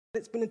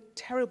It's been a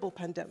terrible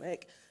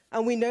pandemic,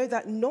 and we know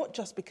that not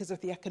just because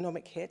of the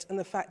economic hit and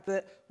the fact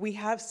that we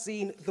have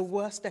seen the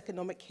worst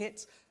economic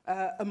hit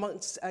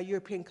amongst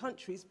European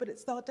countries, but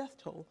it's our death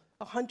toll,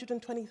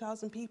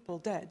 120,000 people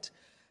dead.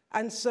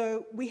 And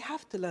so we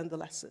have to learn the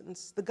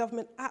lessons. The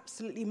government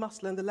absolutely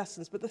must learn the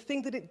lessons, but the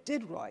thing that it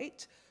did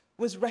right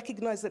was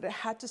recognise that it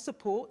had to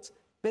support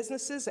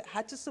businesses, it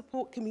had to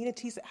support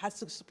communities, it had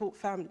to support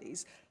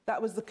families. That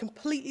was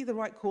completely the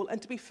right call.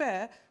 And to be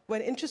fair,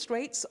 when interest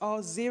rates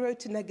are 0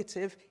 to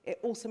negative, it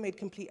also made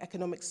complete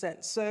economic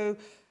sense. So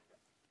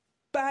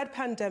bad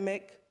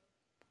pandemic,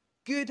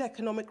 good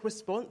economic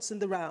response in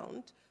the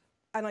round,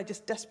 and I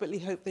just desperately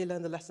hope they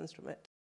learn the lessons from it.